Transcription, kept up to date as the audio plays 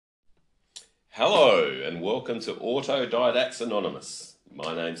Hello and welcome to Autodidacts Anonymous.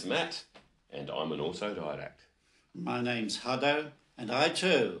 My name's Matt and I'm an autodidact. My name's Huddo and I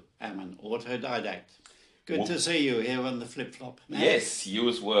too am an autodidact. Good to see you here on the flip-flop, Matt. Yes, you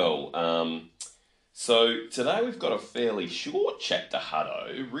as well. So today we've got a fairly short chapter,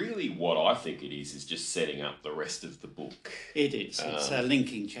 Huddo. Really what I think it is just setting up the rest of the book. It is. It's a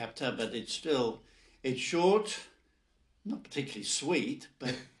linking chapter, but it's short, not particularly sweet,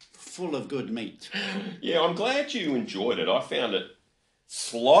 but full of good meat. Yeah, I'm glad you enjoyed it. I found it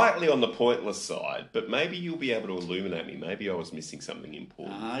slightly on the pointless side, but maybe you'll be able to illuminate me. Maybe I was missing something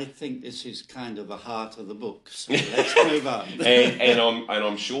important. I think this is kind of the heart of the book, so let's move on. and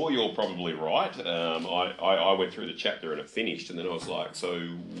I'm sure you're probably right. I went through the chapter and it finished, and then I was like, so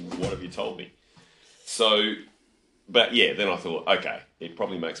what have you told me? So, but yeah, then I thought, okay, it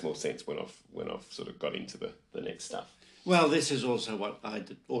probably makes more sense when I've sort of got into the next stuff. Well, this is also what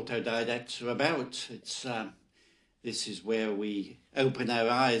autodidacts are about. This is where we open our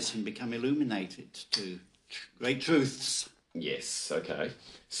eyes and become illuminated to great truths. Yes, okay.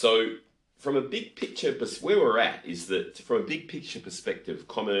 So, from a big picture, where we're at is that from a big picture perspective,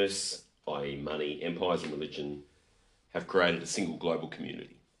 commerce, i.e. money, empires and religion, have created a single global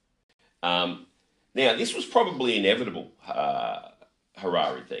community. Now, this was probably inevitable,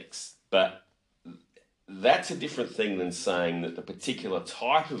 Harari thinks, but that's a different thing than saying that the particular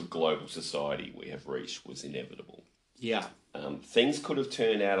type of global society we have reached was inevitable. Yeah. Things could have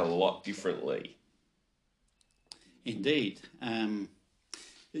turned out a lot differently. Indeed. I'm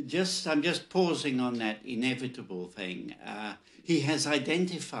just pausing on that inevitable thing. He has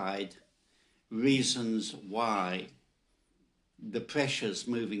identified reasons why the pressures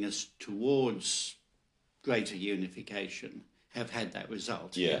moving us towards greater unification have had that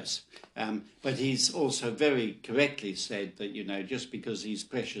result. Yeah. Yes. But he's also very correctly said that, just because these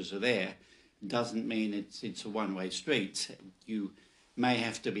pressures are there doesn't mean it's a one-way street. You may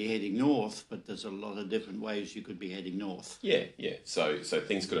have to be heading north, but there's a lot of different ways you could be heading north. Yeah. So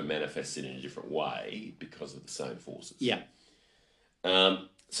things could have manifested in a different way because of the same forces. Yeah.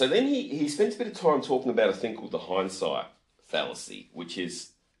 So then he spends a bit of time talking about a thing called the hindsight fallacy, which is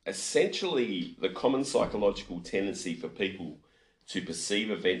essentially the common psychological tendency for people to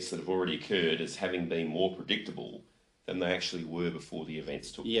perceive events that have already occurred as having been more predictable than they actually were before the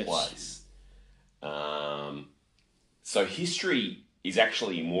events took place. So history is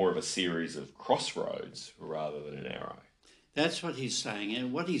actually more of a series of crossroads rather than an arrow. That's what he's saying.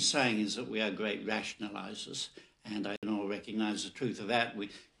 And what he's saying is that we are great rationalisers, and I can all recognise the truth of that.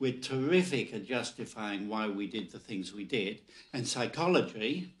 We're terrific at justifying why we did the things we did. And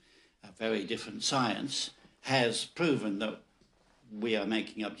psychology, a very different science, has proven that we are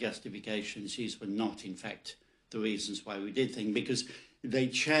making up justifications. These were not, in fact, the reasons why we did things, because they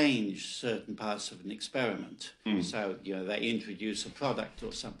change certain parts of an experiment. So, they introduce a product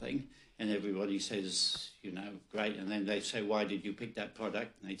or something, and everybody says, great, and then they say, why did you pick that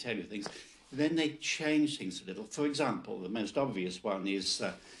product? And they tell you things. Then they change things a little. For example, the most obvious one is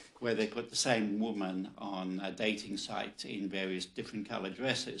where they put the same woman on a dating site in various different coloured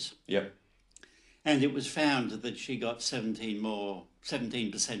dresses. Yep. And it was found that she got 17%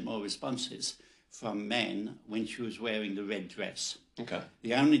 more responses from men when she was wearing the red dress. Okay.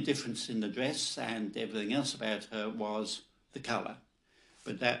 The only difference in the dress and everything else about her was the colour.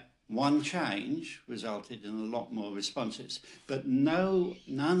 But that one change resulted in a lot more responses. But none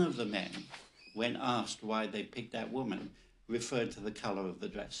of the men, when asked why they picked that woman, referred to the colour of the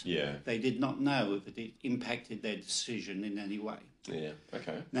dress. Yeah. They did not know that it impacted their decision in any way. Yeah,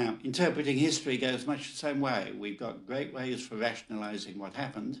 okay. Now, interpreting history goes much the same way. We've got great ways for rationalising what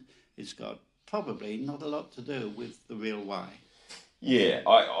happened. It's got probably not a lot to do with the real why. Yeah,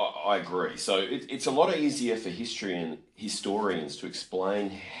 I agree. So it's a lot easier for historians to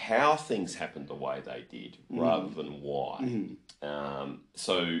explain how things happened the way they did rather than why.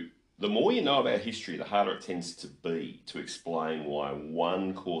 So the more you know about history, the harder it tends to be to explain why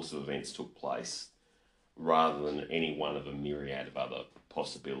one course of events took place rather than any one of a myriad of other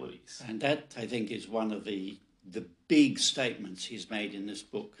possibilities. And that, I think, is one of the big statements he's made in this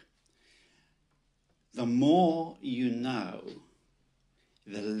book. The more you know,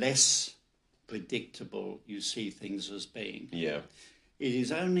 the less predictable you see things as being. Yeah. It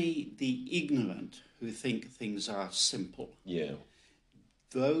is only the ignorant who think things are simple. Yeah.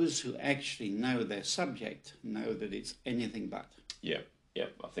 Those who actually know their subject know that it's anything but. Yeah,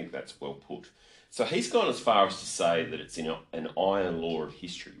 I think that's well put. So he's gone as far as to say that it's an iron law of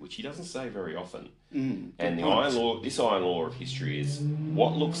history, which he doesn't say very often. And this iron law of history is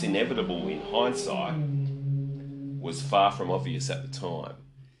what looks inevitable in hindsight was far from obvious at the time.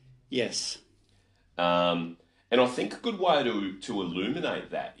 Yes. And I think a good way to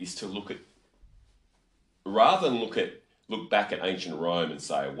illuminate that is to rather than look back at ancient Rome and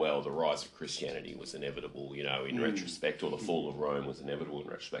say, well, the rise of Christianity was inevitable, in retrospect, or the fall of Rome was inevitable in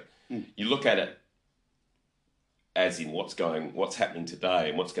retrospect. You look at it as in what's happening today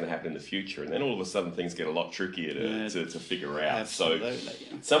and what's going to happen in the future, and then all of a sudden things get a lot trickier to figure out. Absolutely, so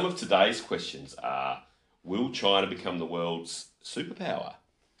some of today's questions are: will China become the world's superpower?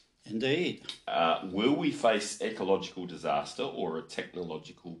 Indeed. Will we face ecological disaster or a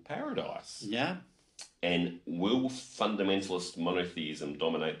technological paradise? Yeah. And will fundamentalist monotheism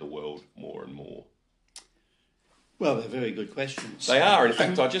dominate the world more and more? Well, they're very good questions. They are. In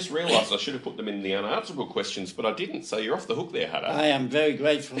fact, I just realised I should have put them in the unanswerable questions, but I didn't. So you're off the hook there, Hutto. I am very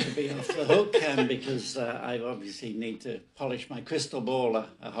grateful to be off the hook because I obviously need to polish my crystal ball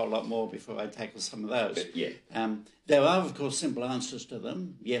a whole lot more before I tackle some of those. Yeah. There are, of course, simple answers to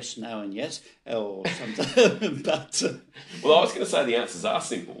them. Yes, no, and yes. Or sometimes, but... Well, I was going to say the answers are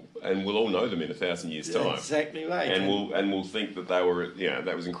simple, and we'll all know them in 1,000 years' time. Exactly right. And we'll think that they were,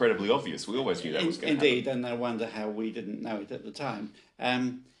 that was incredibly obvious. We always knew that was going to happen. Indeed, and I wonder how we didn't know it at the time.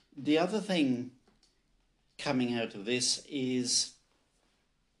 The other thing coming out of this is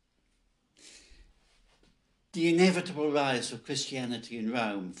the inevitable rise of Christianity in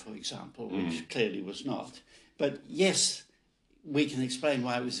Rome, for example, which clearly was not. But yes, we can explain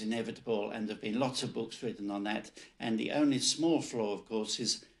why it was inevitable, and there have been lots of books written on that. And the only small flaw, of course,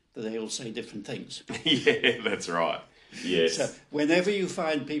 is that they all say different things. Yeah, that's right. Yes. So whenever you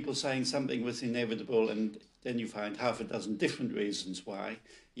find people saying something was inevitable and then you find half a dozen different reasons why,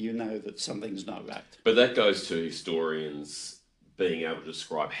 you know that something's not right. But that goes to historians being able to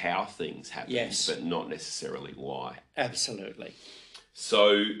describe how things happen, yes, but not necessarily why. Absolutely.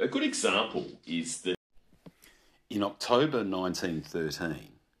 So a good example is that in October 1913,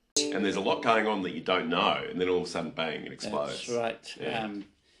 and there's a lot going on that you don't know, and then all of a sudden, bang, it explodes. That's right. Yeah.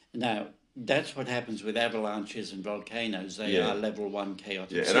 Now, that's what happens with avalanches and volcanoes. They are level 1 chaotic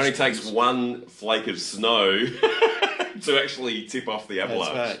systems. It only takes one flake of snow to actually tip off the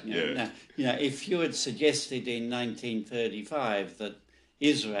avalanche. That's right. Now, if you had suggested in 1935 that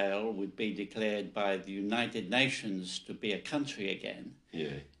Israel would be declared by the United Nations to be a country again,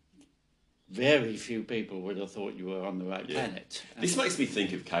 very few people would have thought you were on the right planet. This makes me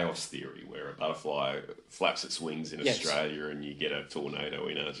think of chaos theory, where a butterfly flaps its wings in Australia and you get a tornado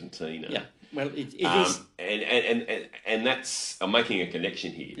in Argentina. Yeah, well, it is. And that's, I'm making a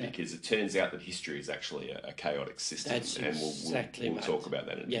connection here because it turns out that history is actually a chaotic system. That's exactly we'll right. talk about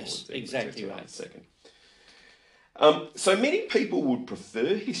that in more detail. Exactly right. In a second. So many people would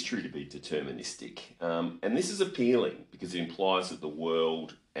prefer history to be deterministic, and this is appealing because it implies that the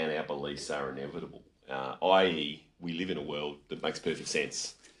world and our beliefs are inevitable, i.e. we live in a world that makes perfect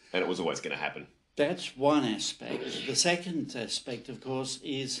sense and it was always going to happen. That's one aspect. The second aspect, of course,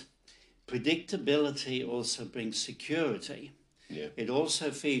 is predictability also brings security. Yeah. It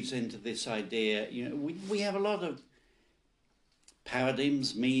also feeds into this idea, we have a lot of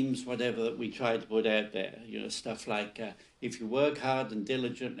paradigms, memes, whatever that we try to put out there. Stuff like if you work hard and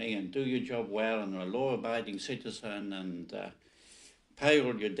diligently and do your job well and are a law-abiding citizen and pay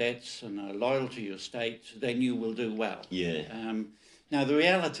all your debts and are loyal to your state, then you will do well. Yeah. Now, the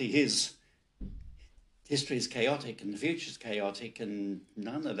reality is history is chaotic and the future is chaotic, and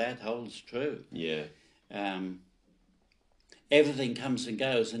none of that holds true. Yeah. Everything comes and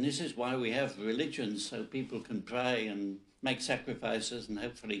goes, and this is why we have religions, so people can pray and make sacrifices and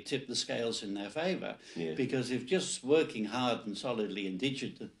hopefully tip the scales in their favour. Yeah. Because if just working hard and solidly and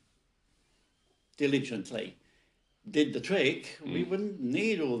diligently did the trick, we wouldn't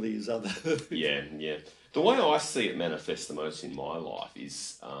need all these other... Yeah. The way I see it manifest the most in my life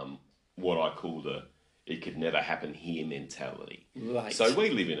is what I call the "it could never happen here" mentality. Right. So we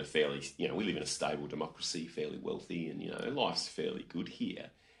live in a we live in a stable democracy, fairly wealthy, and life's fairly good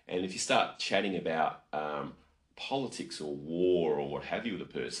here. And if you start chatting about politics or war or what have you with a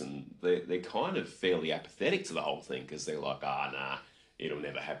person, they're kind of fairly apathetic to the whole thing because they're like, nah, it'll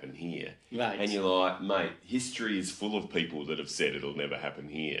never happen here. Right. And you're like, mate, history is full of people that have said it'll never happen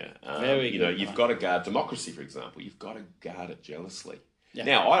here. Very good you've point. got to guard democracy, for example. You've got to guard it jealously. Yeah.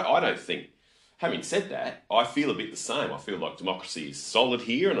 Now, I don't think, having said that, I feel a bit the same. I feel like democracy is solid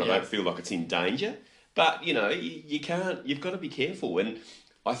here and I don't feel like it's in danger. But, you can't, you've got to be careful. And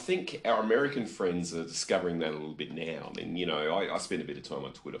I think our American friends are discovering that a little bit now. I mean, I spend a bit of time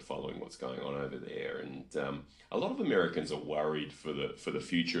on Twitter following what's going on over there, and a lot of Americans are worried for the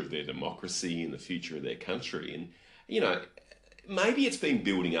future of their democracy and the future of their country. And, maybe it's been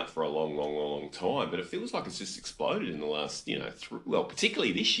building up for a long time, but it feels like it's just exploded in the last,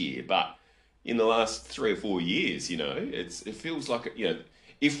 particularly this year, but in the last 3 or 4 years. It feels like,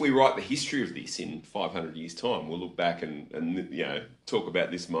 if we write the history of this in 500 years' time, we'll look back and talk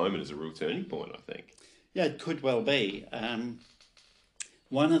about this moment as a real turning point, I think. Yeah, it could well be.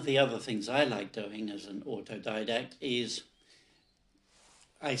 One of the other things I like doing as an autodidact is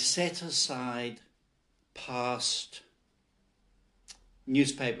I set aside past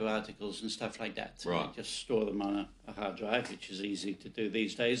newspaper articles and stuff like that. Right. I just store them on a hard drive, which is easy to do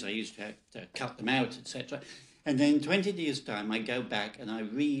these days. I used to have to cut them out, etc. And then 20 years' time, I go back and I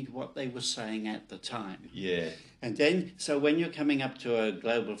read what they were saying at the time. Yeah. And then, so when you're coming up to a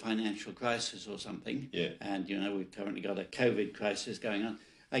global financial crisis or something, Yeah. and, we've currently got a COVID crisis going on,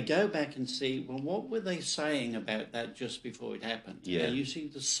 I go back and see, well, what were they saying about that just before it happened? Yeah. And you see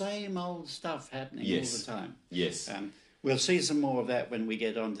the same old stuff happening Yes. all the time. Yes. We'll see some more of that when we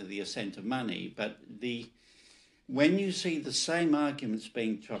get onto the ascent of money, but when you see the same arguments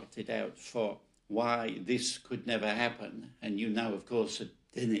being trotted out for why this could never happen, and of course, that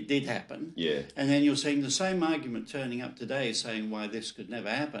then it did happen, Yeah. and then you're seeing the same argument turning up today saying why this could never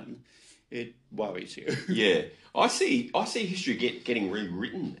happen, it worries you. Yeah. I see history getting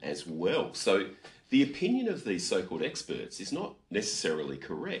rewritten as well. So the opinion of these so-called experts is not necessarily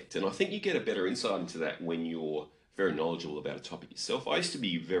correct. And I think you get a better insight into that when you're very knowledgeable about a topic yourself. I used to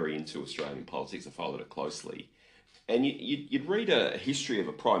be very into Australian politics. I followed it closely. And you'd read a history of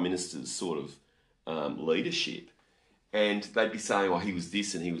a Prime Minister's sort of leadership, and they'd be saying, oh, he was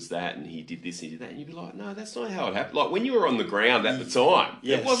this and he was that and he did this and he did that. And you'd be like, no, that's not how it happened. Like when you were on the ground at the time,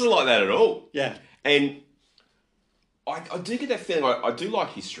 Yes. It wasn't like that at all. Yeah. And I do get that feeling. I do like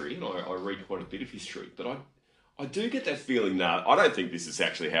history, and I read quite a bit of history, but I do get that feeling that I don't think this is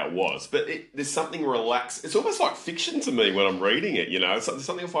actually how it was, but there's something relaxed. It's almost like fiction to me when I'm reading it, There's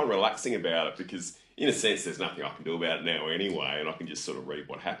something I find relaxing about it because, in a sense, there's nothing I can do about it now anyway, and I can just sort of read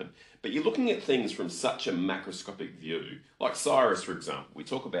what happened. But you're looking at things from such a macroscopic view, like Cyrus, for example. We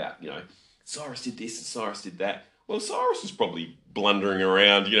talk about, Cyrus did this and Cyrus did that. Well, Cyrus was probably blundering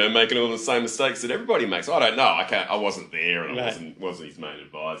around, making all the same mistakes that everybody makes. I don't know. I wasn't there, and Right. I wasn't his main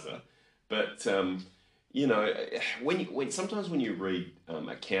advisor. But sometimes when you read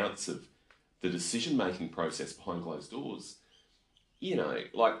accounts of the decision-making process behind closed doors,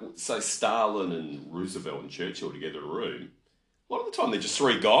 like say Stalin and Roosevelt and Churchill together in a room, a lot of the time they're just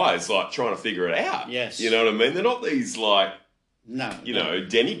three guys like trying to figure it out. Yes. You know what I mean? They're not these like No.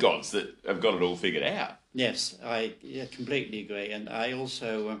 demigods that have got it all figured out. Yes, I completely agree. And I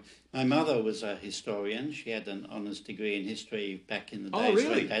also, my mother was a historian. She had an honours degree in history back in the days. Oh,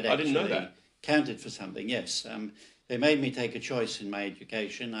 really? When Dad I didn't know actually that. counted for something, yes. They made me take a choice in my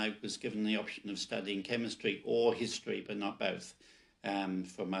education. I was given the option of studying chemistry or history, but not both,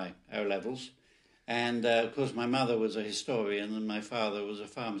 for my O-levels. And, of course, my mother was a historian and my father was a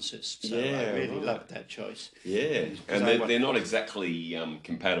pharmacist. So Yeah, I really right. loved that choice. Yeah, and they're not exactly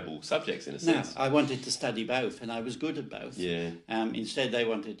compatible subjects in a No, sense. I wanted to study both, and I was good at both. Yeah. Instead, they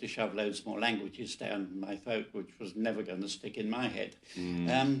wanted to shove loads more languages down my throat, which was never going to stick in my head.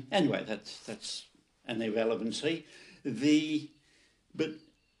 Anyway, that's an irrelevancy. But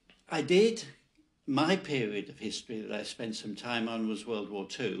I did. My period of history that I spent some time on was World War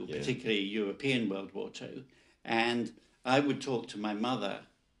II, Yeah. particularly European World War II, and I would talk to my mother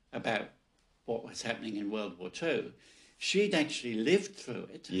about what was happening in World War II. She'd actually lived through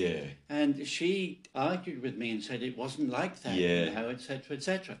it. Yeah. And she argued with me and said it wasn't like that, Yeah. etc.,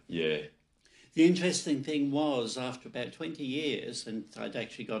 etc. Yeah. The interesting thing was, after about 20 years, and I'd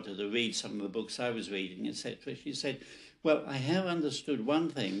actually got her to read some of the books I was reading, etc., she said, well, I have understood one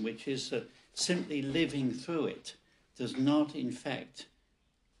thing, which is that simply living through it does not, in fact,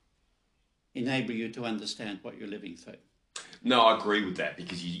 enable you to understand what you're living through. No, I agree with that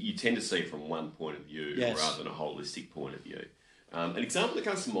because you tend to see it from one point of view Yes. rather than a holistic point of view. An example that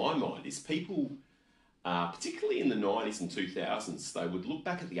comes to my mind is people, particularly in the 90s and 2000s, they would look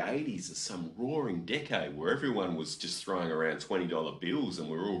back at the 80s as some roaring decade where everyone was just throwing around $20 bills and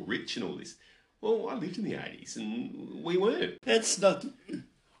we're all rich and all this. Well, I lived in the 80s and we weren't. That's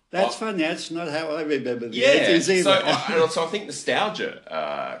funny. That's not how I remember the Yeah, 80s either. so I think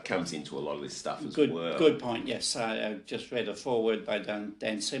nostalgia comes into a lot of this stuff as well. Good point, yes. I just read a foreword by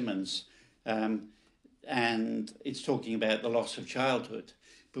Dan Simmons, and it's talking about the loss of childhood.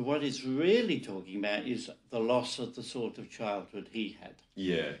 But what it's really talking about is the loss of the sort of childhood he had.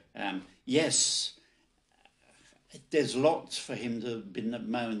 Yeah. Yes, there's lots for him to have been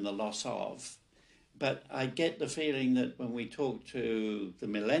moan the loss of, but I get the feeling that when we talk to the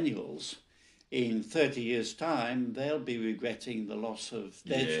millennials, in 30 years' time, they'll be regretting the loss of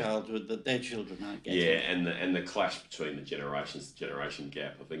their childhood that their children aren't getting. Yeah, and the clash between the generations, the generation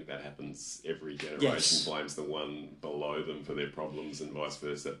gap, I think that happens every generation blames the one below them for their problems and vice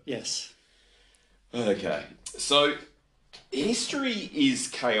versa. Yes. Okay, so history is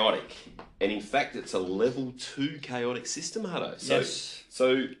chaotic, and in fact it's a level 2 chaotic system, Hutto.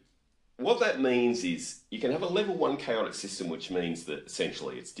 So what that means is you can have a level 1 chaotic system, which means that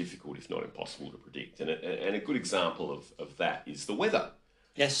essentially it's difficult, if not impossible, to predict. And a good example of that is the weather.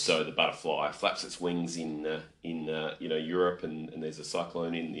 Yes. So the butterfly flaps its wings in Europe, and there's a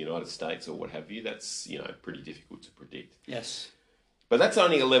cyclone in the United States or what have you. That's pretty difficult to predict. Yes. But that's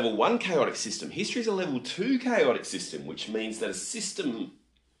only a level 1 chaotic system. History is a level 2 chaotic system, which means that a system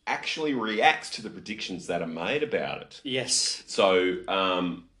actually reacts to the predictions that are made about it. Yes. So,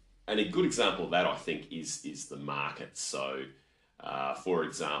 and a good example of that, I think, is the market. So, for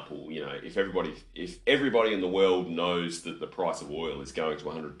example, if everybody in the world knows that the price of oil is going to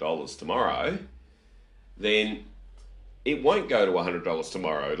 $100 tomorrow, then it won't go to $100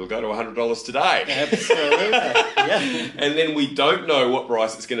 tomorrow. It'll go to $100 today. Absolutely. Yeah. And then we don't know what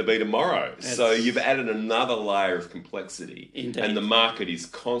price it's going to be tomorrow. So you've added another layer of complexity. Indeed. And the market is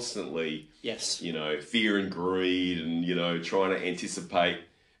constantly, yes, fear and greed and, trying to anticipate.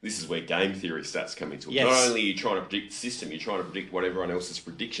 This is where game theory starts coming to it. Yes. Not only are you trying to predict the system, you're trying to predict what everyone else's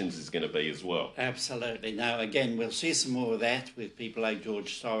predictions is going to be as well. Absolutely. Now, again, we'll see some more of that with people like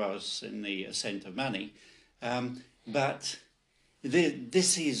George Soros in the Ascent of Money. But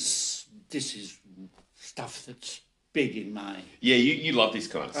this is stuff that's big in my... Yeah, you love this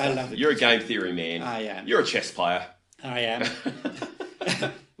kind of stuff. I love it. You're a game theory man. I am. You're a chess player. I am.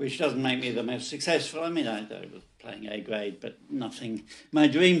 Which doesn't make me the most successful. I mean, I was playing A grade, but nothing. My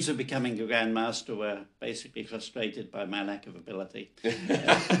dreams of becoming a grandmaster were basically frustrated by my lack of ability.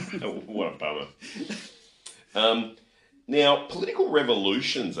 What a bummer. Now, political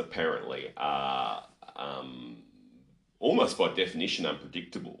revolutions apparently are almost by definition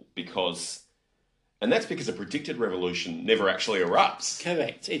unpredictable and that's because a predicted revolution never actually erupts.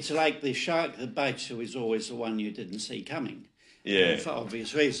 Correct. It's like the shark that bites you is always the one you didn't see coming. Yeah. For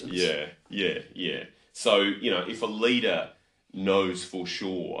obvious reasons. Yeah. So, if a leader knows for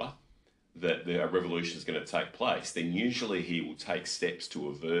sure that a revolution is going to take place, then usually he will take steps to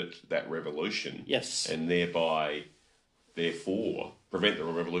avert that revolution. Yes. And therefore, prevent the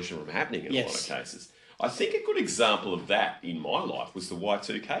revolution from happening in a lot of cases. I think a good example of that in my life was the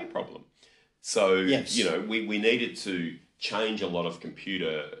Y2K problem. So, we needed to change a lot of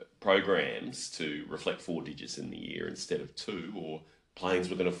computer programs to reflect 4 digits in the year instead of 2, or planes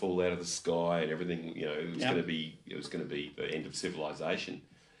were going to fall out of the sky and everything, it was going to be the end of civilization.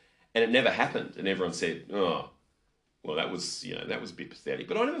 And it never happened. And everyone said, oh, well, that was a bit pathetic.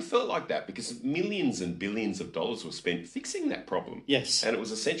 But I never felt like that because millions and billions of dollars were spent fixing that problem. Yes. And it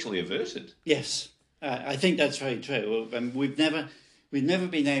was essentially averted. Yes. I think that's very true. We've never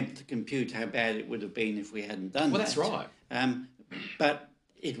been able to compute how bad it would have been if we hadn't done that. Well, that's right. But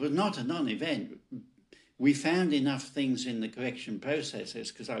it was not a non-event. We found enough things in the correction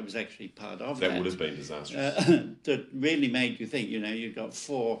processes, because I was actually part of that. That would have been disastrous. That really made you think, you've got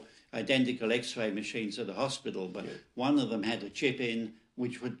 4 identical X-ray machines at the hospital, but one of them had a chip in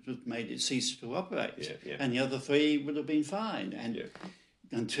which would have made it cease to operate. And the other 3 would have been fine. And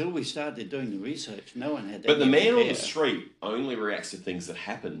until we started doing the research, no one had. But the man on the street only reacts to things that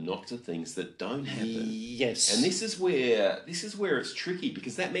happen, not to things that don't happen. Yes. And this is where it's tricky,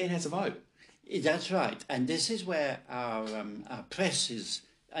 because that man has a vote. That's right. And this is where our press is,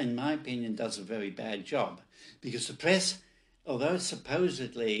 in my opinion, does a very bad job, because the press, although it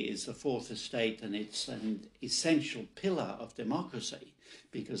supposedly is the 4th estate and it's an essential pillar of democracy,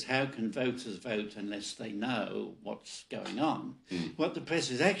 because how can voters vote unless they know what's going on? What the press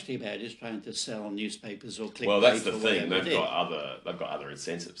is actually about is trying to sell newspapers or clickbait. Well, that's the thing. They've got other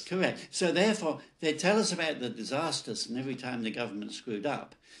incentives. Correct. So therefore, they tell us about the disasters, and every time the government screwed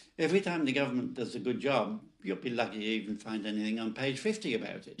up, every time the government does a good job, you'll be lucky to even find anything on page 50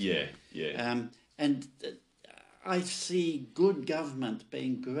 about it. Yeah. And I see good government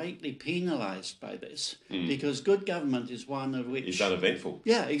being greatly penalised by this, because good government is one of which... It's uneventful.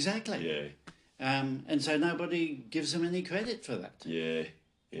 Yeah, exactly. Yeah. And so nobody gives them any credit for that. Yeah,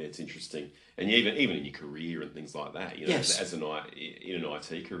 it's interesting. And even in your career and things like that, as in an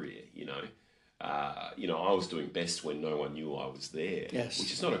IT career, I was doing best when no one knew I was there,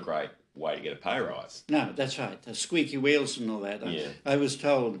 which is not a great way to get a pay rise. No, that's right. The squeaky wheels and all that. I was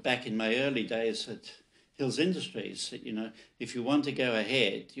told back in my early days at Hills Industries that, if you want to go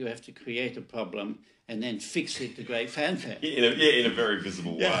ahead, you have to create a problem and then fix it to great fanfare. In a very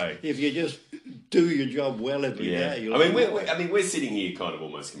visible way. If you just do your job well every day. We're sitting here kind of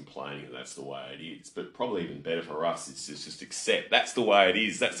almost complaining that that's the way it is, but probably even better for us is to just accept that's the way it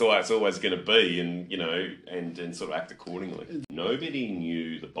is, that's the way it's always going to be, and and sort of act accordingly. Nobody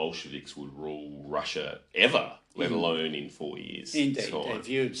knew the Bolsheviks would rule Russia ever, let alone in 4 years. Indeed. If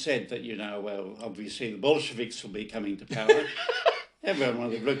you had said that, well, obviously the Bolsheviks will be coming to power, everyone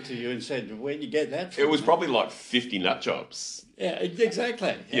would have looked at you and said, where'd you get that from? It was probably like 50 nut jobs. Yeah,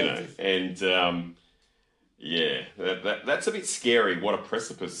 exactly. That's a bit scary. What a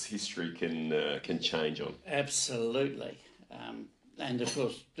precipice history can change on. Absolutely, and of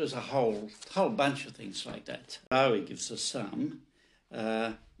course there's a whole bunch of things like that. Harari gives us some,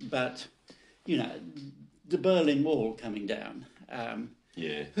 but the Berlin Wall coming down.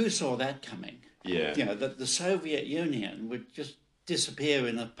 Who saw that coming? Yeah, that the Soviet Union would just disappear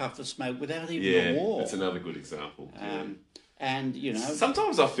in a puff of smoke without even a war. That's another good example. And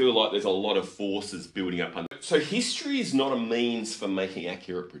sometimes I feel like there's a lot of forces building up. So history is not a means for making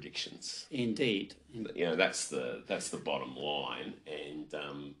accurate predictions. Indeed. That's the bottom line, and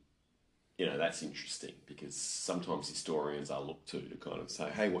that's interesting because sometimes historians are looked to kind of say,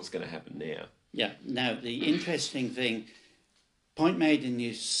 hey, what's going to happen now? Yeah. Now the interesting thing, point made in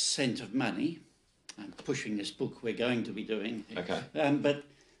the Scent of Money. I'm pushing this book we're going to be doing. Okay. But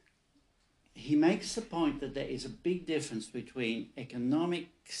he makes the point that there is a big difference between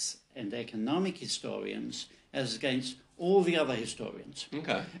economics and economic historians as against all the other historians.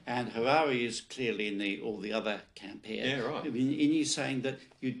 Okay. And Harari is clearly in all the other camp here. Yeah, right. And he's saying that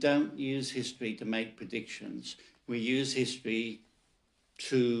you don't use history to make predictions. We use history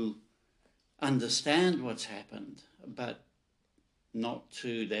to understand what's happened, but not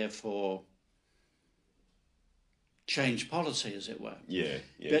to therefore change policy, as it were. Yeah.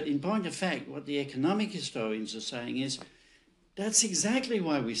 But in point of fact, what the economic historians are saying is that's exactly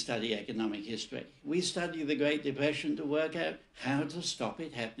why we study economic history. We study the Great Depression to work out how to stop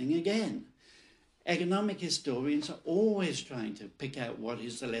it happening again. Economic historians are always trying to pick out what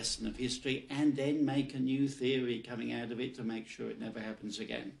is the lesson of history and then make a new theory coming out of it to make sure it never happens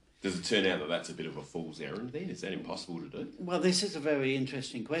again. Does it turn out that that's a bit of a fool's errand then? Is that impossible to do? Well, this is a very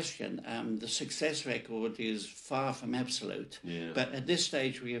interesting question. The success record is far from absolute. Yeah. But at this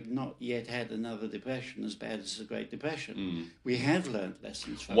stage, we have not yet had another depression as bad as the Great Depression. We have learnt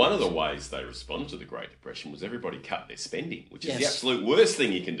lessons from it. One of the ways they responded to the Great Depression was everybody cut their spending, which is the Yes. absolute worst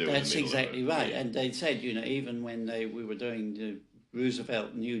thing you can do. That's in the middle exactly of it. right. Yeah. And they said, even when we were doing the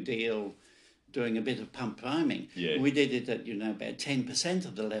Roosevelt New Deal, doing a bit of pump priming, we did it at about 10%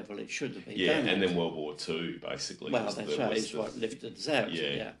 of the level it should have been done. And then World War II basically. Well, that's right. It's what lifted us out.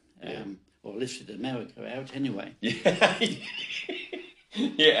 Or lifted America out anyway. Yeah,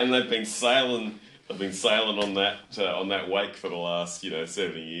 and they've been sailing on that wake for the last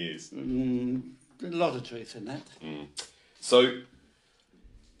 70 years. A lot of truth in that. So,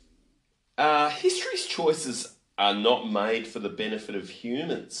 history's choices are not made for the benefit of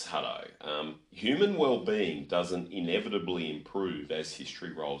humans, Hutto. Human well-being doesn't inevitably improve as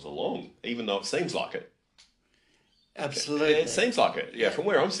history rolls along, even though it seems like it. Absolutely. It seems like it, from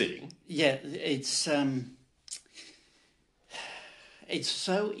where I'm sitting. Yeah, it's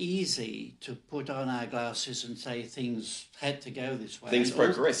so easy to put on our glasses and say things had to go this way. Things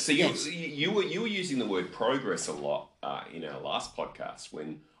progress. So yes. you were using the word progress a lot in our last podcast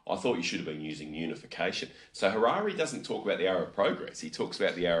when I thought you should have been using unification. So Harari doesn't talk about the arrow of progress. He talks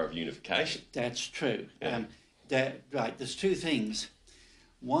about the arrow of unification. That's true. Yeah. Right, there's two things.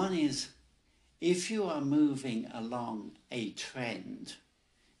 One is if you are moving along a trend,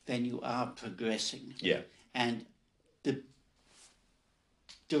 then you are progressing. Yeah. And the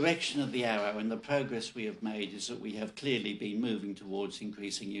direction of the arrow and the progress we have made is that we have clearly been moving towards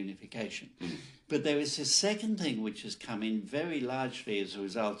increasing unification. But there is this second thing which has come in very largely as a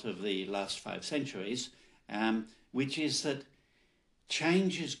result of the last 5 centuries, which is that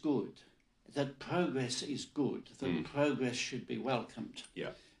change is good, that progress is good, that progress should be welcomed.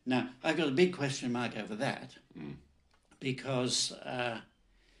 Yeah. Now, I've got a big question mark over that because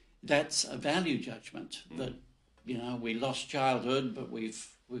that's a value judgment that, we lost childhood, but we've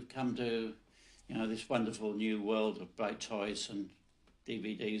come to, this wonderful new world of bright toys and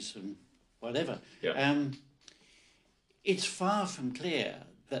DVDs and whatever. Yeah. It's far from clear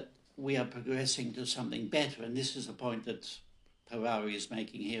that we are progressing to something better, and this is the point that Harari is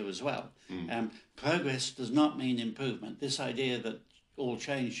making here as well. Progress does not mean improvement. This idea that all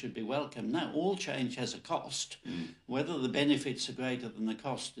change should be welcome. No, all change has a cost. Whether the benefits are greater than the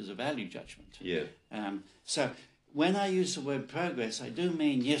cost is a value judgment. Yeah. So when I use the word progress, I do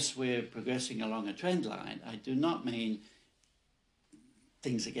mean, yes, we're progressing along a trend line. I do not mean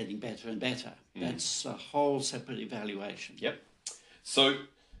things are getting better and better. That's a whole separate evaluation. Yep. So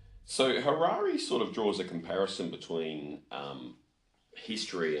Harari sort of draws a comparison between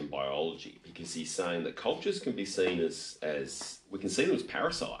history and biology, because he's saying that cultures can be seen as we can see them as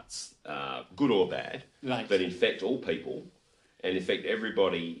parasites, good or bad, Right. that infect all people and infect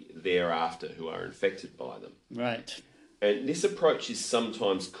everybody thereafter who are infected by them. Right. And this approach is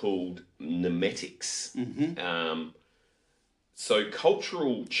sometimes called nemetics. So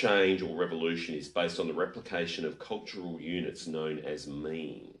cultural change or revolution is based on the replication of cultural units known as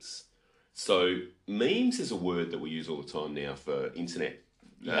memes. So memes is a word that we use all the time now for internet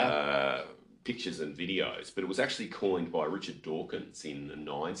pictures and videos, but it was actually coined by Richard Dawkins in the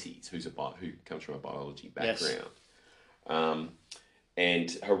 90s, who comes from a biology background. Yes.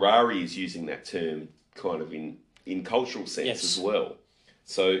 And Harari is using that term kind of in cultural sense as well.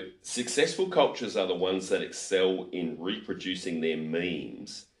 So successful cultures are the ones that excel in reproducing their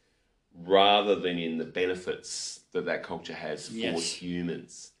memes rather than in the benefits that culture has for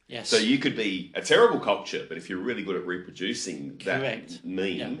humans. Yes. So you could be a terrible culture, but if you're really good at reproducing Correct. that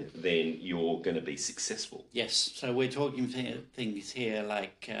meme, then you're going to be successful. Yes. So we're talking things here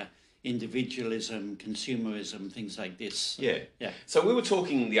like individualism, consumerism, things like this. Yeah. So we were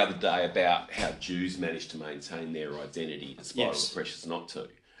talking the other day about how Jews managed to maintain their identity despite all the pressures not to.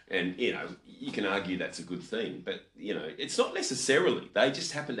 And, you can argue that's a good thing, but, it's not necessarily. They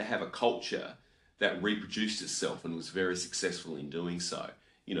just happen to have a culture that reproduced itself and was very successful in doing so.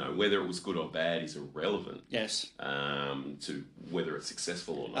 Whether it was good or bad is irrelevant. Yes. To whether it's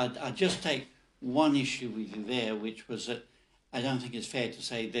successful or not. I'll just take one issue with you there, which was that I don't think it's fair to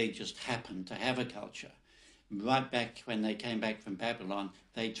say they just happened to have a culture. Right back when they came back from Babylon,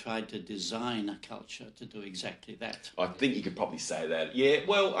 they tried to design a culture to do exactly that. I think you could probably say that. Yeah,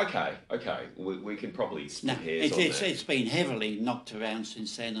 well, okay. We can probably split hairs on that. It's been heavily knocked around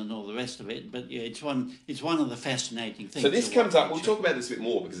since then and all the rest of it, but yeah, it's one of the fascinating things. So this comes up, we'll talk about this a bit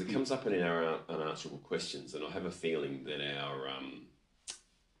more because it comes up in our unanswerable questions, and I have a feeling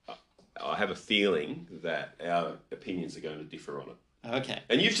that our opinions are going to differ on it. Okay.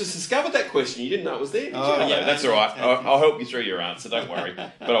 And you've just discovered that question. You didn't know it was there, did you? Yeah, that's all right. I'll help you through your answer. Don't worry.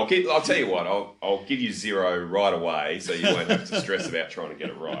 But I'll tell you what. I'll give you 0 right away, so you won't have to stress about trying to get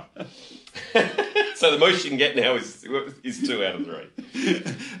it right. So the most you can get now is 2 out of 3.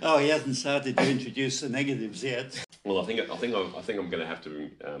 Oh, he hasn't started to introduce the negatives yet. Well, I think I'm going to have to.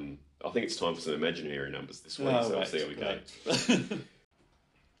 I think it's time for some imaginary numbers this week. We'll see how we go.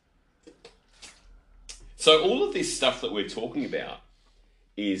 So all of this stuff that we're talking about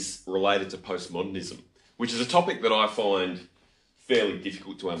is related to postmodernism, which is a topic that I find fairly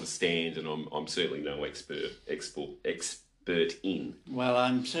difficult to understand, and I'm certainly no expert in. Well,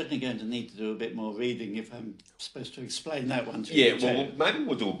 I'm certainly going to need to do a bit more reading if I'm supposed to explain that one to you. Yeah, well, maybe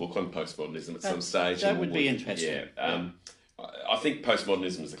we'll do a book on postmodernism at some stage. That would be interesting. Yeah. I think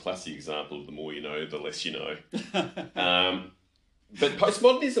postmodernism is a classic example of the more you know, the less you know. But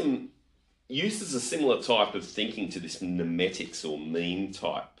postmodernism uses a similar type of thinking to this nemetics or meme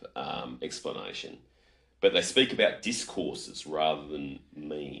type explanation, but they speak about discourses rather than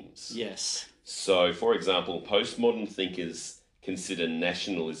memes. Yes. So, for example, postmodern thinkers consider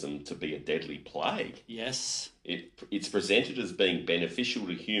nationalism to be a deadly plague. Yes. It's presented as being beneficial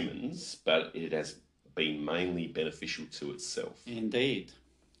to humans, but it has been mainly beneficial to itself. Indeed.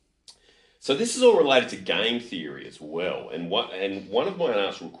 So this is all related to game theory as well, and one of my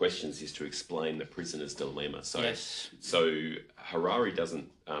unanswerable questions is to explain the prisoner's dilemma. So Harari doesn't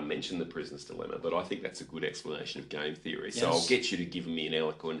mention the prisoner's dilemma, but I think that's a good explanation of game theory. Yes. So I'll get you to give me an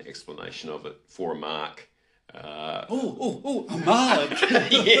eloquent explanation of it for a mark. A mark!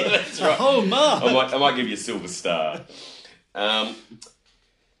 Yeah, that's right. Oh, mark! I might give you a silver star.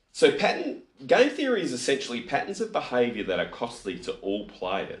 So game theory is essentially patterns of behaviour that are costly to all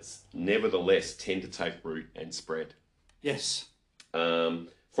players, nevertheless tend to take root and spread. Yes.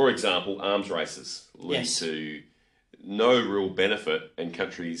 For example, arms races lead to no real benefit and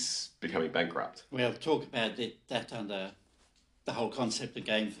countries becoming bankrupt. We'll talk about that under the whole concept of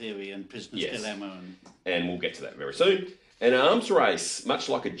game theory and prisoner's dilemma. And we'll get to that very soon. An arms race, much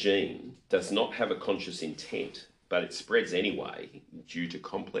like a gene, does not have a conscious intent, but it spreads anyway due to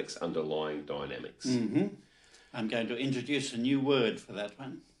complex underlying dynamics. Mm-hmm. I'm going to introduce a new word for that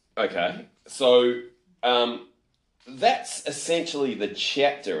one. Okay, so that's essentially the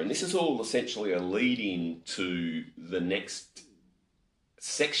chapter, and this is all essentially a lead-in to the next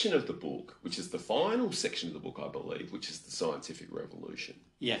section of the book, which is the final section of the book, I believe, which is the scientific revolution.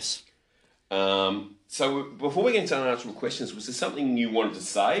 Yes. So before we get into unanswerable questions, was there something you wanted to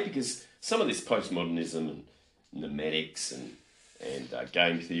say? Because some of this postmodernism and nomadics and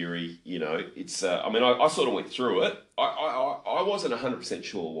game theory, you know, it's. I mean, I sort of went through it. I wasn't 100%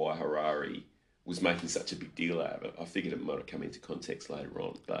 sure why Harari was making such a big deal out of it. I figured it might have come into context later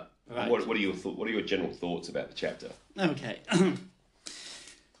on. But Right. what are your general thoughts about the chapter? Okay.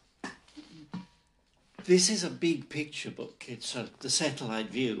 This is a big picture book. It's the satellite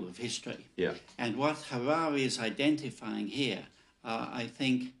view of history. Yeah. And what Harari is identifying here are, I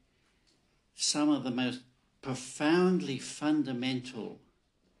think, some of the most profoundly fundamental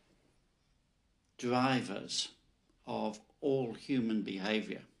drivers of all human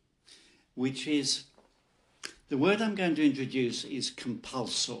behaviour, which is, the word I'm going to introduce is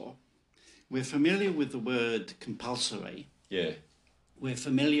compulsor. We're familiar with the word compulsory. Yeah. We're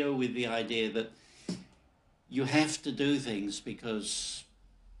familiar with the idea that you have to do things because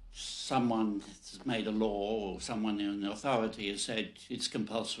someone has made a law or someone in authority has said it's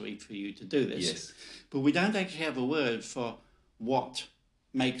compulsory for you to do this. Yes. But we don't actually have a word for what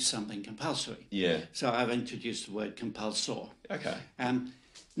makes something compulsory. Yeah. So I've introduced the word compulsor. Okay.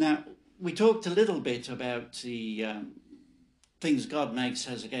 Now, we talked a little bit about the things God makes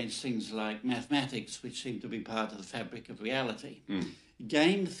as against things like mathematics, which seem to be part of the fabric of reality.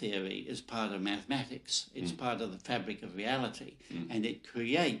 Game theory is part of mathematics. It's part of the fabric of reality. And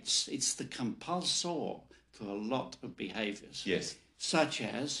it's the compulsor for a lot of behaviours. Yes. Such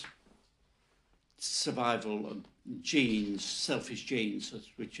as survival of genes, selfish genes, as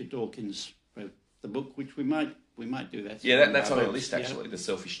Richard Dawkins wrote the book, which we might do that. Yeah, that's on our books, list, actually, the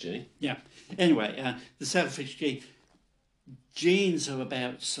selfish gene. Yeah. Anyway, the selfish gene. Genes are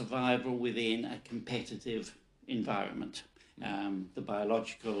about survival within a competitive environment, the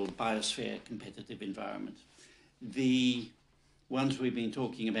biological biosphere competitive environment. The ones we've been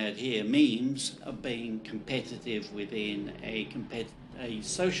talking about here, memes, are being competitive within a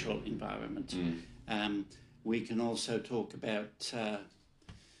social environment. We can also talk about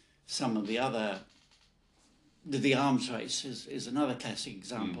some of the other. The arms race is another classic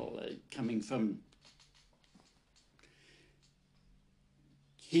example, coming from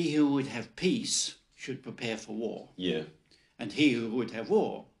he who would have peace should prepare for war. Yeah. And he who would have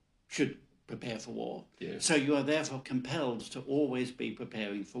war should prepare for war. Yeah. So you are therefore compelled to always be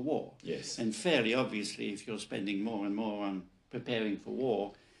preparing for war. Yes. And fairly obviously, if you're spending more and more on preparing for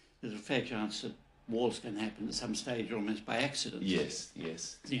war, there's a fair chance that war's going to happen at some stage almost by accident. Yes,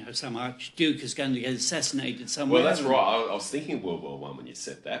 yes. You know, some archduke is going to get assassinated somewhere. Well, that's right. I was thinking of World War One when you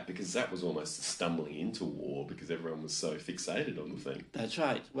said that, because that was almost stumbling into war because everyone was so fixated on the thing. That's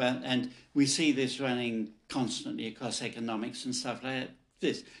right. Well, and we see this running constantly across economics and stuff like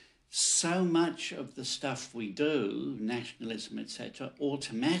this. So much of the stuff we do, nationalism, etc.,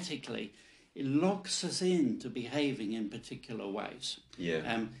 automatically it locks us into behaving in particular ways.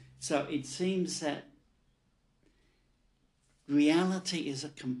 Yeah. So it seems that reality is a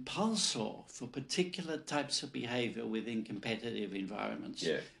compulsor for particular types of behaviour within competitive environments.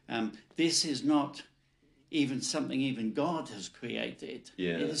 Yeah. This is not even something even God has created.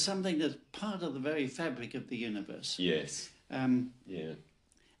 Yeah. It is something that's part of the very fabric of the universe. Yes. Yeah.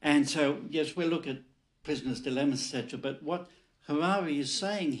 And so, yes, we'll look at Prisoner's Dilemma, etc. But what Harari is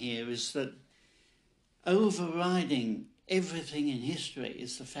saying here is that overriding everything in history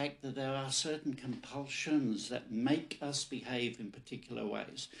is the fact that there are certain compulsions that make us behave in particular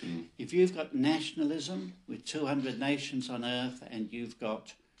ways. If you've got nationalism with 200 nations on earth and you've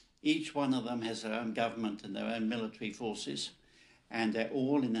got each one of them has their own government and their own military forces, and they're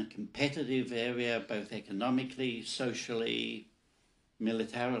all in a competitive area, both economically, socially,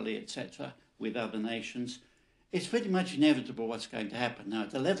 militarily, etc., with other nations, it's pretty much inevitable what's going to happen. Now,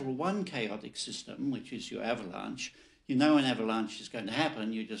 at the level 1 chaotic system, which is your avalanche, you know an avalanche is going to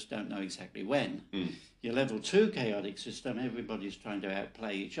happen, you just don't know exactly when. Your level 2 chaotic system, everybody's trying to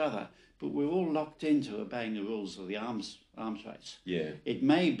outplay each other, but we're all locked into obeying the rules of the arms race. Yeah. It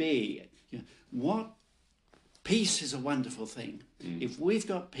may be, peace is a wonderful thing. If we've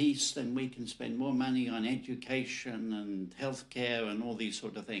got peace, then we can spend more money on education and healthcare and all these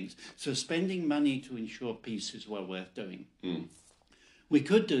sort of things. So spending money to ensure peace is well worth doing. We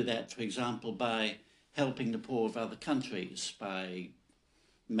could do that, for example, by helping the poor of other countries, by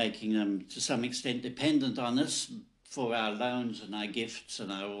making them to some extent dependent on us for our loans and our gifts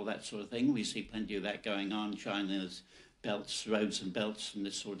and all that sort of thing. We see plenty of that going on. China's belts, roads and belts and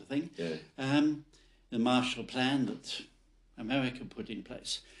this sort of thing. Yeah. The Marshall Plan that America put in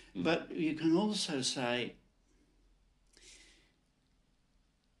place. But you can also say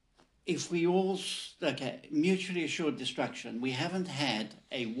if we all, mutually assured destruction, we haven't had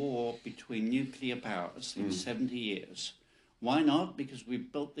a war between nuclear powers in 70 years. Why not? Because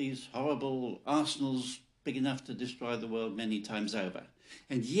we've built these horrible arsenals big enough to destroy the world many times over.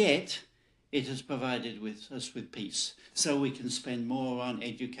 And yet, it has provided us with peace. So we can spend more on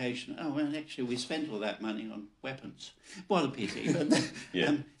education. Oh, well, actually, we spent all that money on weapons. What a pity. But,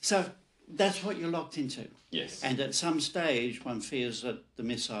 Yeah. So that's what you're locked into. Yes. And at some stage, one fears that the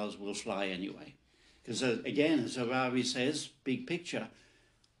missiles will fly anyway. Because, again, as Harari says, big picture,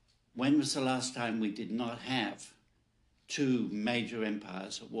 when was the last time we did not have two major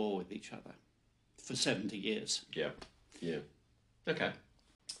empires at war with each other? For 70 years. Yeah. Yeah. Okay.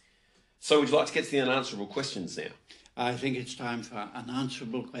 So would you like to get to the unanswerable questions now? I think it's time for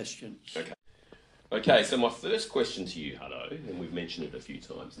unanswerable questions. Okay. Okay, so my first question to you, Hutto, and we've mentioned it a few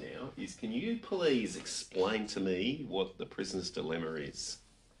times now, is can you please explain to me what the prisoner's dilemma is?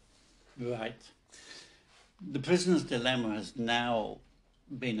 Right. The prisoner's dilemma has now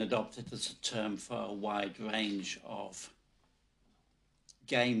been adopted as a term for a wide range of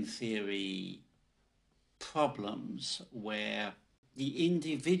game theory problems where the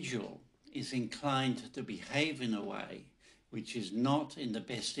individual is inclined to behave in a way which is not in the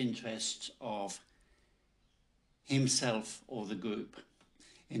best interests of himself or the group.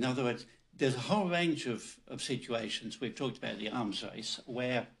 In other words, there's a whole range of situations, we've talked about the arms race,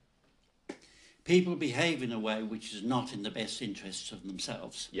 where people behave in a way which is not in the best interests of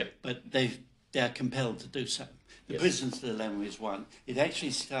themselves, Yep. but they're compelled to do so. The prisoner's dilemma is one. It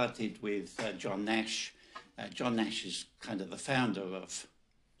actually started with John Nash. John Nash is kind of the founder of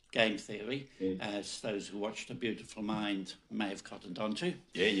game theory, as those who watched A Beautiful Mind may have cottoned onto.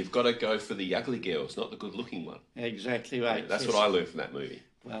 Yeah, you've got to go for the ugly girls, not the good-looking one. Exactly right. That's what I learned from that movie.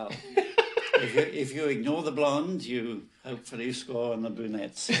 Well, if you ignore the blonde, you hopefully score on the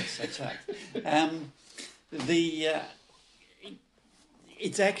brunettes. Yes, that's right.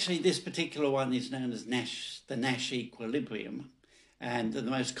 It's actually, this particular one is known as the Nash equilibrium, and the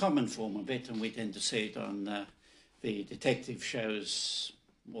most common form of it, and we tend to see it on the detective shows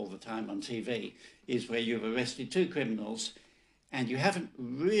all the time on TV, is where you've arrested two criminals and you haven't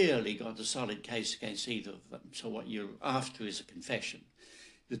really got a solid case against either of them. So what you're after is a confession.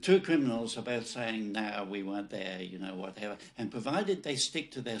 The two criminals are both saying, no, we weren't there, you know, whatever. And provided they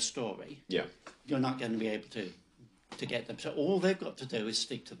stick to their story, Yeah. you're not going to be able to get them. So all they've got to do is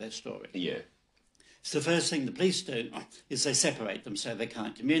stick to their story. Yeah. So the first thing the police do is they separate them so they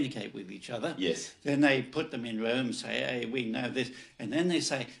can't communicate with each other. Yes. Then they put them in rooms, say, hey, we know this. And then they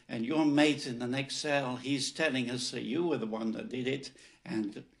say, and your mate in the next cell, he's telling us that you were the one that did it.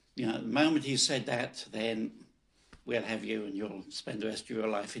 And, you know, the moment he said that, then we'll have you and you'll spend the rest of your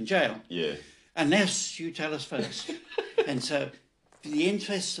life in jail. Yeah. Unless you tell us first. And so the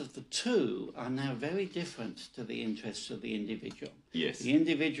interests of the two are now very different to the interests of the individual. Yes. The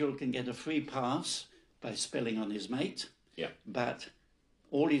individual can get a free pass by spilling on his mate, Yeah. but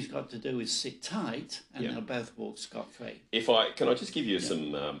all he's got to do is sit tight and Yeah. they'll both walk scot-free. Can I just give you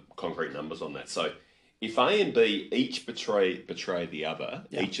some concrete numbers on that? So, if A and B each betray the other,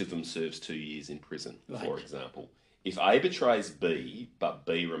 each of them serves 2 years in prison, for example. If A betrays B, but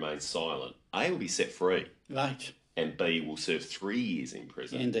B remains silent, A will be set free. Right. And B will serve 3 years in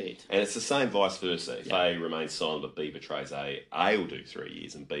prison. Indeed. And it's the same vice versa. If A remains silent but B betrays A will do 3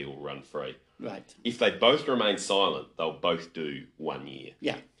 years and B will run free. Right. If they both remain silent, they'll both do 1 year.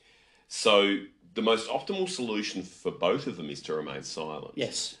 Yeah. So the most optimal solution for both of them is to remain silent.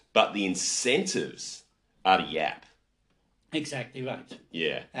 Yes. But the incentives are to yap. Exactly right.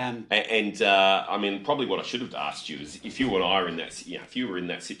 Yeah. Um, I mean, probably what I should have asked you is if you and I are in that, if you were in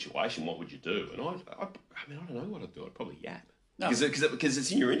that situation, what would you do? And I don't know what I'd do. I'd probably yap. No. Because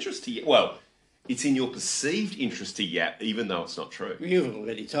it's in your interest to yap. Well, it's in your perceived interest to yap, even though it's not true. You've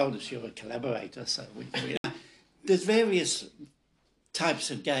already told us you're a collaborator, so there's various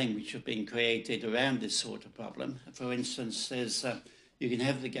types of game which have been created around this sort of problem. For instance, there's you can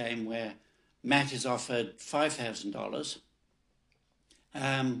have the game where Matt is offered $5,000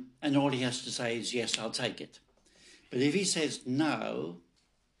 and all he has to say is, yes, I'll take it. But if he says no,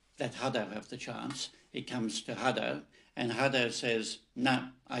 let Hutto have the chance. It comes to Hutto, and Hutto says, no,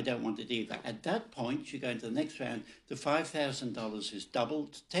 I don't want it either. At that point, you go into the next round, the $5,000 is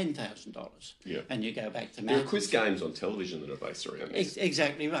doubled to $10,000. Yeah. And you go back to Matt. There are quiz games on television that are based around this.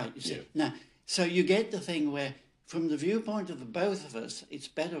 Exactly right. Yeah. Now, so you get the thing where, from the viewpoint of the both of us, it's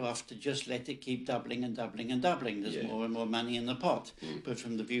better off to just let it keep doubling and doubling and doubling. There's more and more money in the pot. But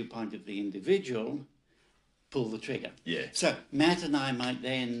from the viewpoint of the individual, pull the trigger. Yeah. So Matt and I might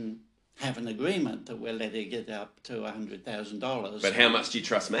then have an agreement that we're letting it up to $100,000. But how much do you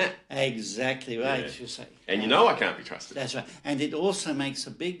trust Matt? Exactly right, Yeah. you say. And you know I can't be trusted. That's right. And it also makes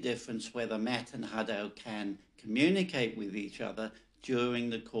a big difference whether Matt and Hutto can communicate with each other during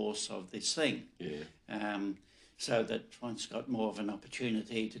the course of this thing. Yeah. So that one's got more of an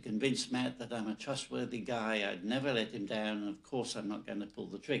opportunity to convince Matt that I'm a trustworthy guy, I'd never let him down, and of course I'm not going to pull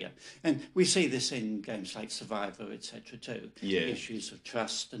the trigger. And we see this in games like Survivor, etc. too. Yeah. Issues of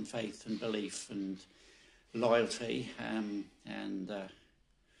trust and faith and belief and loyalty.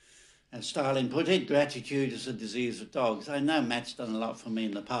 As Stalin put it, gratitude is a disease of dogs. I know Matt's done a lot for me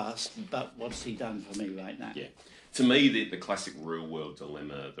in the past, but what's he done for me right now? Yeah. To me, the classic real-world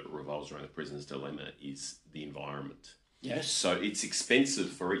dilemma that revolves around the prisoner's dilemma is the environment. Yes. So it's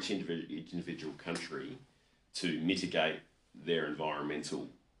expensive for each individual country to mitigate their environmental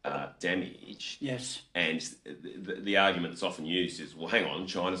damage. Yes. And the argument that's often used is, well, hang on,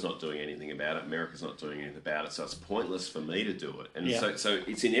 China's not doing anything about it, America's not doing anything about it, so it's pointless for me to do it. And so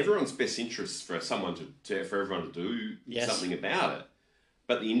it's in everyone's best interest for someone for everyone to do something about it.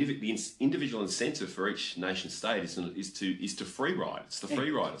 But the individual incentive for each nation state is to free ride. It's the free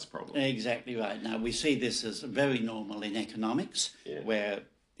riders' problem. Exactly right. Now, we see this as very normal in economics, where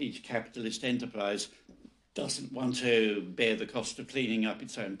each capitalist enterprise doesn't want to bear the cost of cleaning up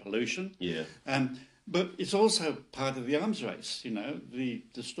its own pollution. Yeah. But it's also part of the arms race. You know, the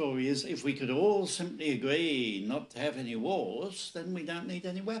story is if we could all simply agree not to have any wars, then we don't need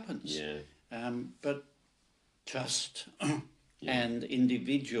any weapons. Yeah. But trust and the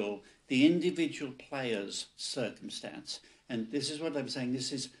individual player's circumstance. And this is what I'm saying.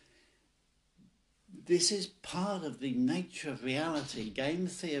 This is part of the nature of reality. Game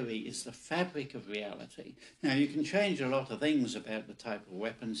theory is the fabric of reality. Now, you can change a lot of things about the type of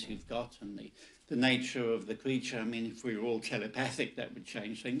weapons you've got and the nature of the creature. I mean, if we were all telepathic, that would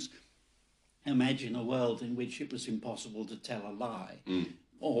change things. Imagine a world in which it was impossible to tell a lie,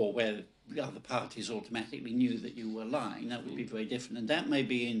 or where the other parties automatically knew that you were lying. That would be very different. And that may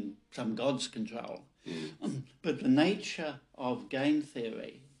be in some god's control. But the nature of game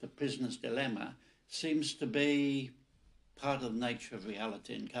theory, the prisoner's dilemma, seems to be part of the nature of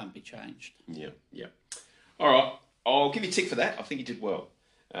reality and can't be changed. Yeah. All right, I'll give you a tick for that. I think you did well,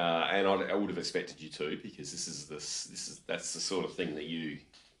 and I would have expected you to, because that's the sort of thing that you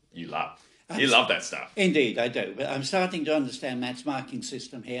love. You love that stuff. Indeed, I do. But I'm starting to understand Matt's marking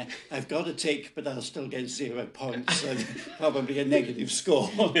system here. I've got a tick, but I'll still get 0 points, and probably a negative score.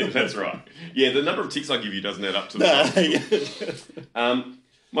 That's right. Yeah, the number of ticks I give you doesn't add up to the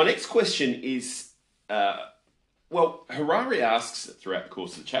my next question is, Harari asks throughout the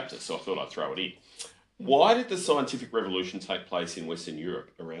course of the chapter, so I thought I'd throw it in. Why did the scientific revolution take place in Western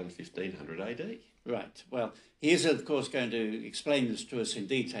Europe around 1500 AD? Right. Well, he is, of course, going to explain this to us in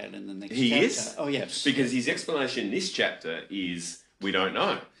detail in the next chapter. He is? Oh, yes. Because his explanation in this chapter is, we don't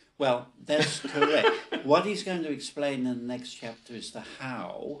know. Well, that's correct. What he's going to explain in the next chapter is the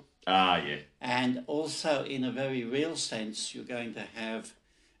how. Yeah. And also, in a very real sense, you're going to have,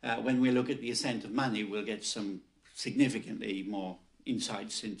 when we look at the ascent of money, we'll get some significantly more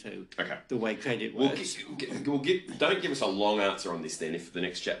insights into the way credit works. Don't give us a long answer on this then, if the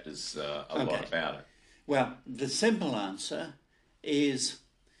next chapter's a lot about it. Well, the simple answer is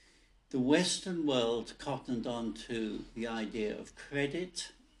the Western world cottoned on to the idea of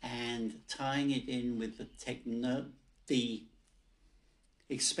credit and tying it in with the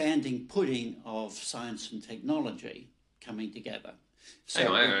expanding pudding of science and technology coming together. So,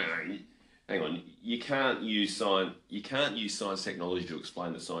 Hang on. You can't use science technology to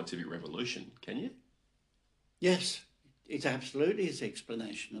explain the scientific revolution, can you? Yes, it absolutely is the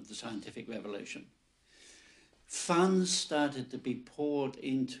explanation of the scientific revolution. Funds started to be poured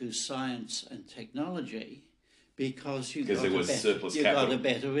into science and technology because you got a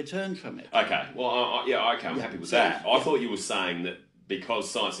better return from it. Okay. Well, I'm happy with that. I thought you were saying that because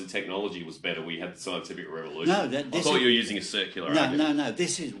science and technology was better, we had the scientific revolution. No, I thought you were using a circular argument. No.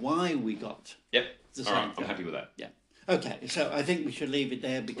 This is why we got. Yep. All right. I'm happy with that. Yeah. Okay. So I think we should leave it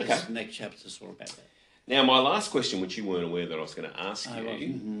there because the next chapter is all about that. Now, my last question, which you weren't aware that I was going to ask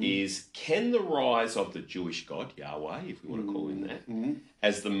you, is: can the rise of the Jewish God, Yahweh, if we want to call him that,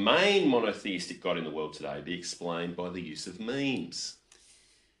 as the main monotheistic God in the world today, be explained by the use of memes?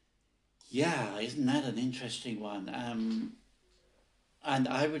 Yeah, isn't that an interesting one? And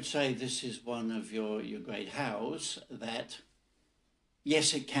I would say this is one of your great hows, that,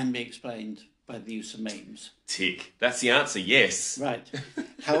 yes, it can be explained by the use of memes. Tick. That's the answer, yes. Right.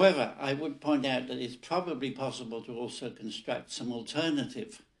 However, I would point out that it's probably possible to also construct some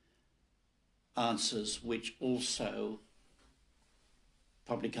alternative answers which also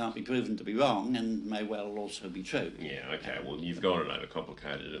probably can't be proven to be wrong and may well also be true. Yeah, okay. Well, you've gone and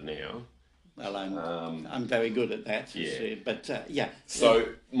overcomplicated it now. Well, I'm very good at that. Yeah. Yeah. So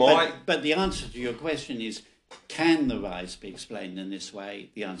but the answer to your question is, can the rise be explained in this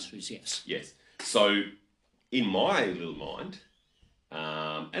way? The answer is yes. Yes. So in my little mind,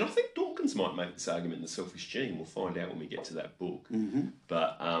 and I think Dawkins might make this argument in The Selfish Gene. We'll find out when we get to that book. Mm-hmm.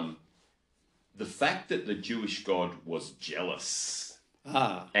 But the fact that the Jewish God was jealous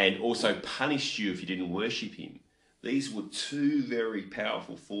and also punished you if you didn't worship him, these were two very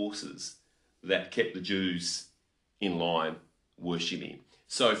powerful forces that kept the Jews in line worshipping him.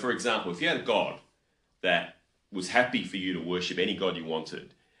 So, for example, if you had a God that was happy for you to worship any god you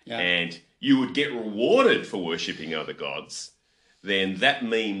wanted, and you would get rewarded for worshipping other gods, then that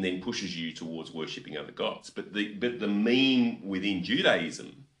meme then pushes you towards worshipping other gods. But the meme within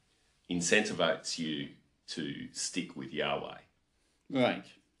Judaism incentivizes you to stick with Yahweh. Right.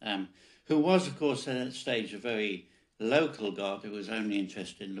 Who was, of course, at that stage a very local God who was only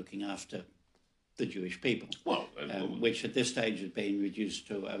interested in looking after the Jewish people, which at this stage had been reduced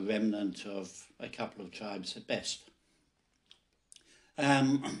to a remnant of a couple of tribes at best.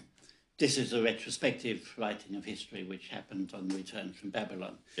 This is a retrospective writing of history which happened on the return from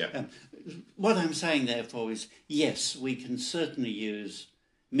Babylon. Yeah. What I'm saying, therefore, is yes, we can certainly use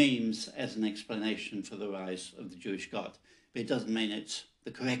memes as an explanation for the rise of the Jewish God, but it doesn't mean it's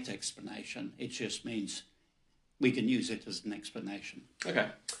the correct explanation. It just means we can use it as an explanation. Okay.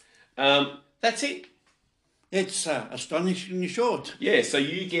 That's it. It's astonishingly short. Yeah, so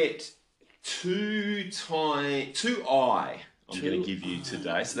you get two I I'm going to give you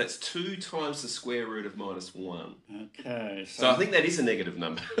today. So that's 2 times the square root of -1. Okay. So I think that is a negative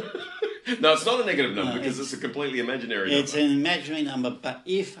number. No, it's not a negative number because it's a completely imaginary number. It's an imaginary number, but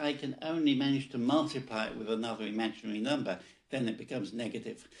if I can only manage to multiply it with another imaginary number, then it becomes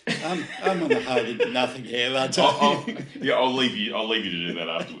negative. I'm on the hide into nothing here. I'll leave you to do that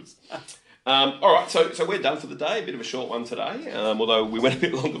afterwards. All right, so we're done for the day. A bit of a short one today, although we went a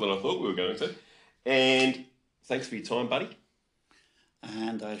bit longer than I thought we were going to. And thanks for your time, buddy.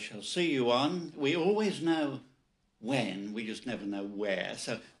 And I shall see you on. We always know when, we just never know where.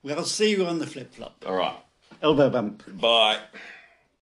 So we'll see you on the flip-flop. All right. Elbow bump. Bye.